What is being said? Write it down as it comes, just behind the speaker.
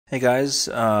Hey guys,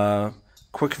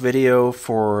 quick video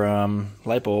for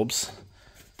light bulbs,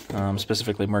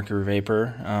 specifically mercury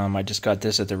vapor. I just got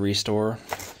this at the Restore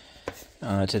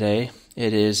today.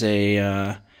 It is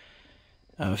a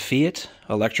Feit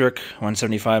electric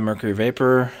 175 mercury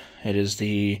vapor. It is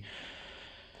the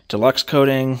deluxe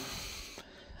coating,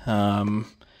 made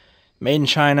in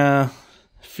China,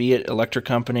 Feit electric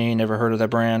company. Never heard of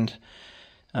that brand.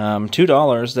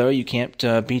 $2 though, you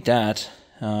can't beat that.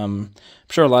 I'm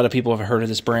sure a lot of people have heard of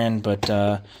this brand, but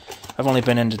I've only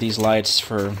been into these lights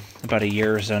for about a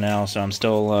year or so now, so I'm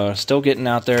still getting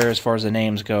out there as far as the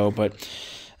names go. But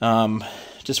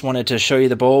just wanted to show you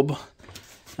the bulb,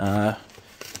 and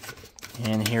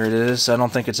here it is. I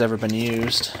don't think it's ever been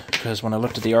used because when I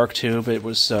looked at the arc tube, it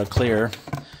was clear.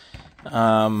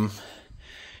 The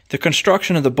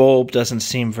construction of the bulb doesn't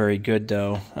seem very good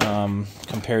though,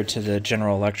 compared to the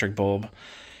General Electric bulb.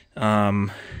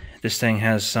 This thing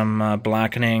has some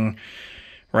blackening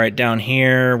right down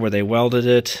here where they welded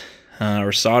it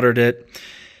or soldered it.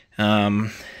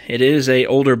 It is a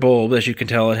older bulb, as you can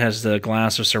tell. It has the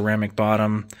glass or ceramic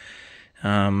bottom,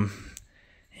 and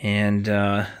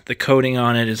the coating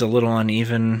on it is a little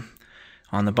uneven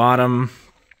on the bottom.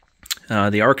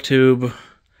 The arc tube,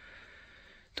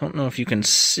 don't know if you can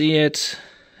see it.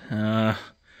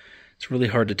 It's really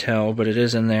hard to tell, but it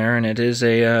is in there, and it is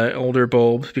a older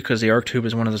bulb because the arc tube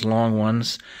is one of those long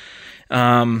ones.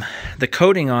 The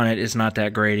coating on it is not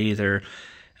that great either.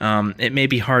 It may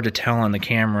be hard to tell on the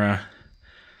camera,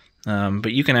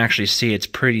 but you can actually see it's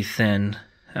pretty thin.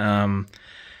 The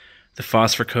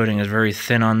phosphor coating is very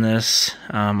thin on this.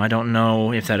 I don't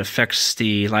know if that affects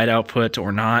the light output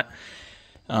or not.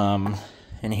 And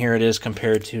here it is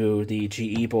compared to the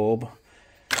GE bulb.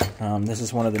 This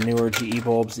is one of the newer GE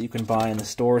bulbs that you can buy in the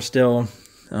store still.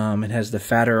 It has the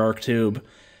fatter arc tube.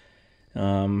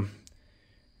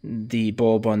 The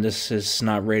bulb on this is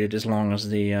not rated as long as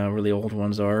the really old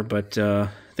ones are, but the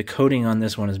coating on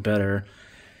this one is better.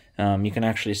 You can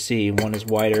actually see one is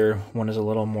whiter, one is a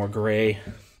little more gray.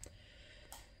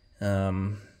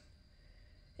 And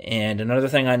another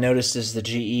thing I noticed is the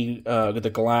GE,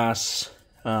 the glass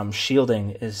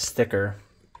shielding is thicker.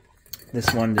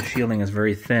 This one, the shielding is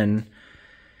very thin.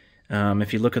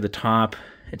 If you look at the top,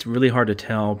 it's really hard to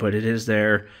tell, but it is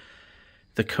there.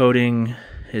 The coating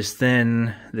is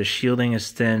thin, the shielding is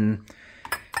thin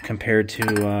compared to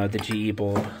the GE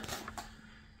bulb.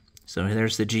 So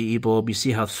there's the GE bulb. You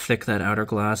see how thick that outer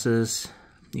glass is?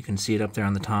 You can see it up there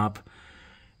on the top.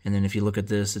 And then if you look at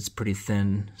this, it's pretty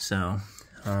thin. So,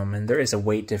 and there is a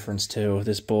weight difference too.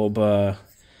 This bulb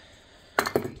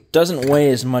doesn't weigh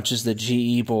as much as the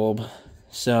GE bulb.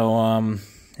 So,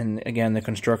 and again, the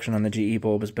construction on the GE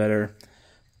bulb is better.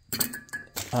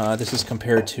 This is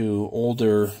compared to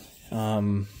older,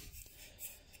 I'm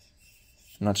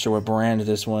not sure what brand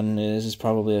this one is. It's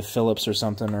probably a Philips or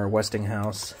something, or a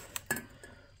Westinghouse.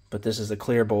 But this is a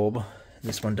clear bulb.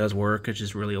 This one does work, it's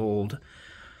just really old.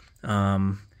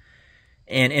 And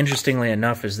interestingly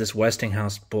enough, is this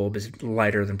Westinghouse bulb is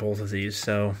lighter than both of these,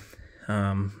 so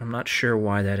I'm not sure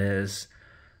why that is.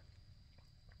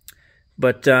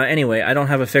 But anyway, I don't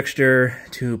have a fixture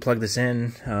to plug this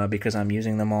in because I'm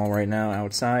using them all right now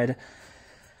outside.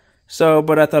 So,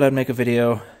 but I thought I'd make a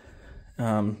video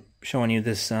showing you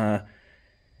this Feit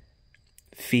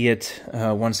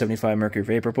 175 mercury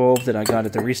vapor bulb that I got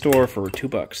at the Restore for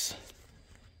 $2.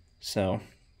 So,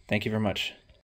 thank you very much.